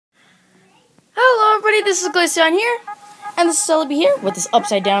Hey, this is Glaceon here, and this is Celebi here, with this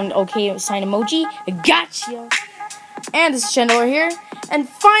upside down okay sign emoji. Gotcha! And this is Chandler here, and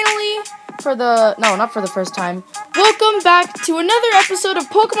finally, not for the first time, welcome back to another episode of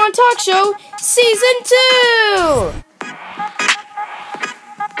Pokemon Talk Show, Season 2!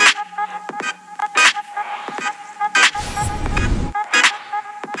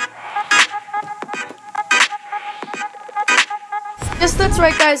 Yes, that's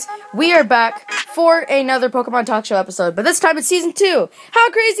right, guys. We are back for another Pokemon Talk Show episode, but this time it's Season 2. How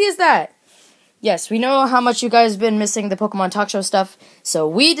crazy is that? Yes, we know how much you guys have been missing the Pokemon Talk Show stuff, so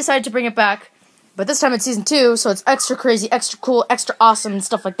we decided to bring it back, but this time it's Season 2, so it's extra crazy, extra cool, extra awesome, and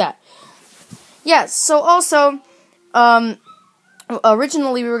stuff like that. Yes, so also,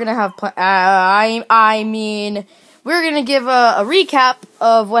 originally we were gonna have, we were gonna give a recap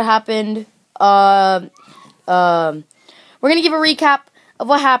of what happened, we're going to give a recap of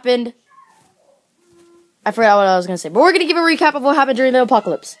what happened. I forgot what I was going to say. But we're going to give a recap of what happened during the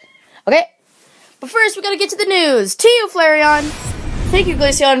apocalypse. Okay? But first, we got to get to the news. To you, Flareon. Thank you,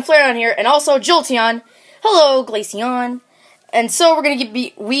 Glaceon. Flareon here. And also, Jolteon. Hello, Glaceon. And so, we're going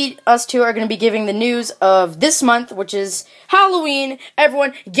to us two are going to be giving the news of this month, which is Halloween.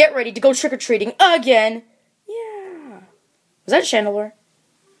 Everyone, get ready to go trick-or-treating again. Yeah. Was that Chandelure?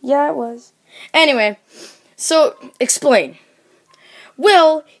 Yeah, it was. Anyway. So, explain.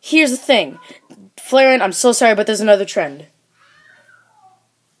 Well, here's the thing. Flareon, I'm so sorry, but there's another trend.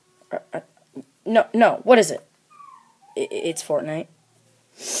 No, what is it? It's Fortnite.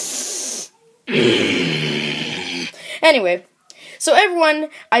 Anyway, so everyone,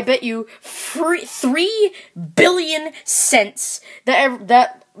 I bet you 3 billion cents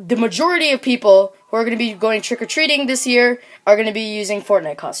that the majority of people who are going to be going trick-or-treating this year are going to be using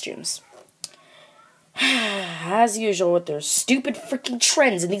Fortnite costumes. As usual with their stupid freaking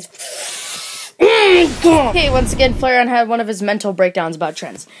trends and these... Okay, once again, Flareon had one of his mental breakdowns about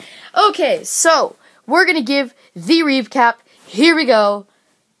trends. Okay, so, we're gonna give the recap. Here we go.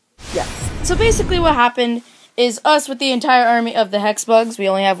 Yeah. So basically what happened is us with the entire army of the Hexbugs. We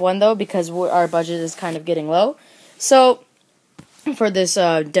only have one, though, because our budget is kind of getting low. So, for this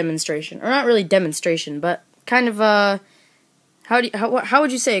demonstration. Or not really demonstration, but kind of, how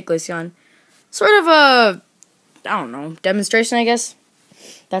would you say it, Glaceon? Sort of a, I don't know, demonstration, I guess.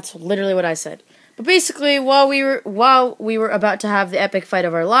 That's literally what I said. But basically, while we were about to have the epic fight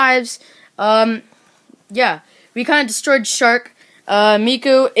of our lives, yeah, we kind of destroyed Shark.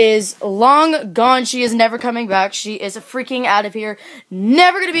 Miku is long gone. She is never coming back. She is freaking out of here.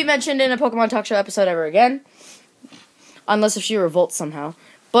 Never going to be mentioned in a Pokemon Talk Show episode ever again. Unless if she revolts somehow.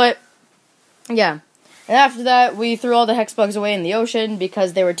 But, yeah. And after that, we threw all the Hexbugs away in the ocean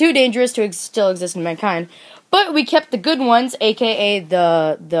because they were too dangerous to still exist in mankind. But we kept the good ones, aka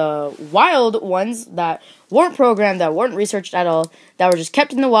the wild ones that weren't programmed, that weren't researched at all, that were just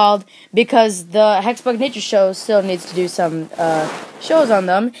kept in the wild because the Hexbug Nature Show still needs to do some shows on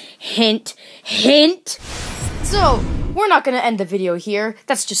them. Hint, hint. So, we're not going to end the video here.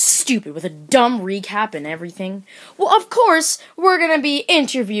 That's just stupid with a dumb recap and everything. Well, of course, we're going to be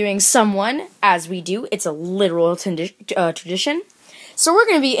interviewing someone, as we do. It's a literal tradition. So we're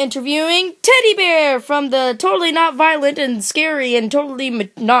going to be interviewing Teddy Bear from the Totally Not Violent and Scary and Totally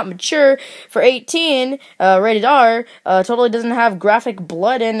Not Mature for 18, rated R, totally doesn't have graphic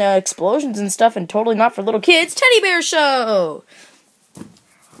blood and explosions and stuff, and totally not for little kids, Teddy Bear Show!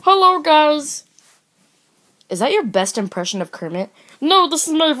 Hello, guys! Is that your best impression of Kermit? No, this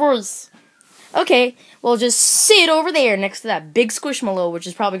is my voice. Okay, well, just sit over there next to that big Squishmallow, which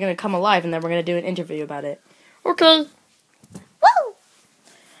is probably going to come alive, and then we're going to do an interview about it. Okay. Woo!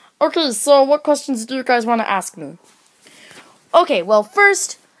 Okay, so what questions do you guys want to ask me? Okay, well,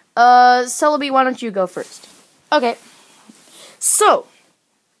 first, Celebi, why don't you go first? Okay. So,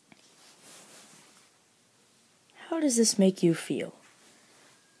 how does this make you feel?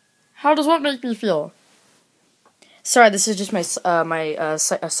 How does what make me feel? Sorry, this is just my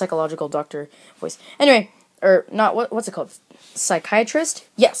psychological doctor voice. Anyway, or not, what's it called? Psychiatrist?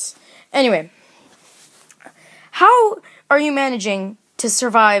 Yes. Anyway, how are you managing to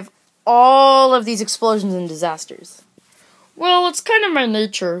survive all of these explosions and disasters? Well, it's kind of my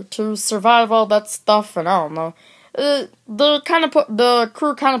nature to survive all that stuff, and I don't know. The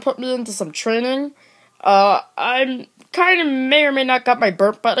crew kind of put me into some training. I kind of may or may not got my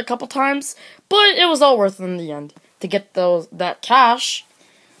burnt butt a couple times, but it was all worth it in the end. To get that cash.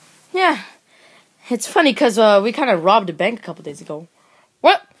 Yeah. It's funny because we kind of robbed a bank a couple days ago.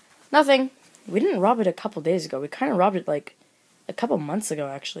 What? Nothing. We didn't rob it a couple days ago. We kind of robbed it like a couple months ago,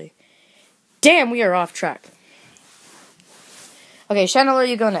 actually. Damn, we are off track. Okay, Chandelure,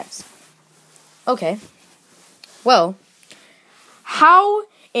 you go next. Okay. Well, how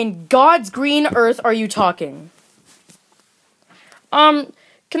in God's green earth are you talking? Can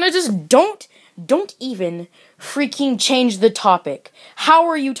I just don't even freaking change the topic. How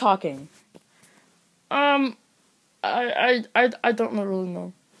are you talking? I don't really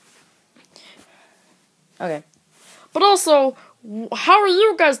know. Okay. But also, how are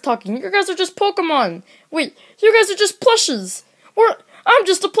you guys talking? You guys are just Pokemon. Wait, you guys are just plushies. I'm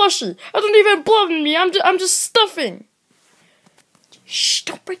just a plushie. I don't even have blood in me. I'm just stuffing. Shh,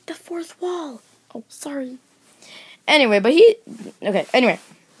 don't break the fourth wall. Oh, sorry. Anyway, anyway.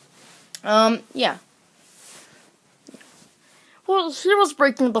 Yeah. Well, he was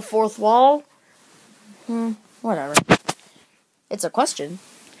breaking the fourth wall. Whatever. It's a question.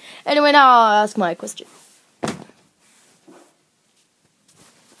 Anyway, now I'll ask my question.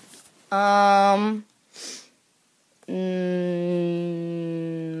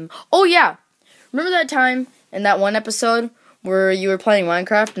 Oh yeah. Remember that time in that one episode where you were playing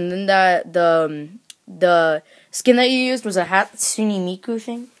Minecraft and then the skin that you used was a Hatsune Miku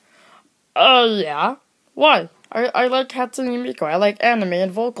thing? Yeah. Why? I like Hatsune Miku. I like anime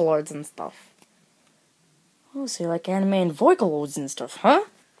and Vocaloids and stuff. Oh, so you like anime and Vocaloids and stuff, huh?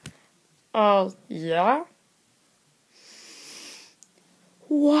 Yeah.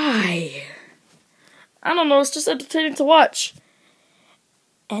 Why? I don't know, it's just entertaining to watch.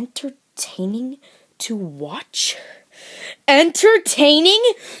 Entertaining to watch? Entertaining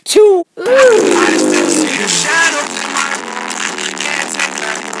to...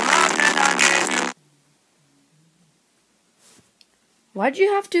 Why'd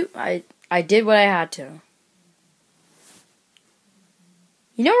you have to... I did what I had to.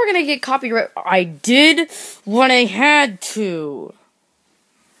 You know we're gonna get copyright... I did what I had to.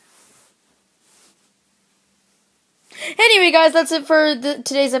 Anyway, guys, that's it for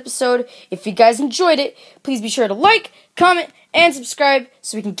today's episode. If you guys enjoyed it, please be sure to like, comment, and subscribe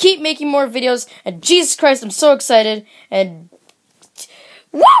so we can keep making more videos. And Jesus Christ, I'm so excited. And...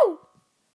 Woo!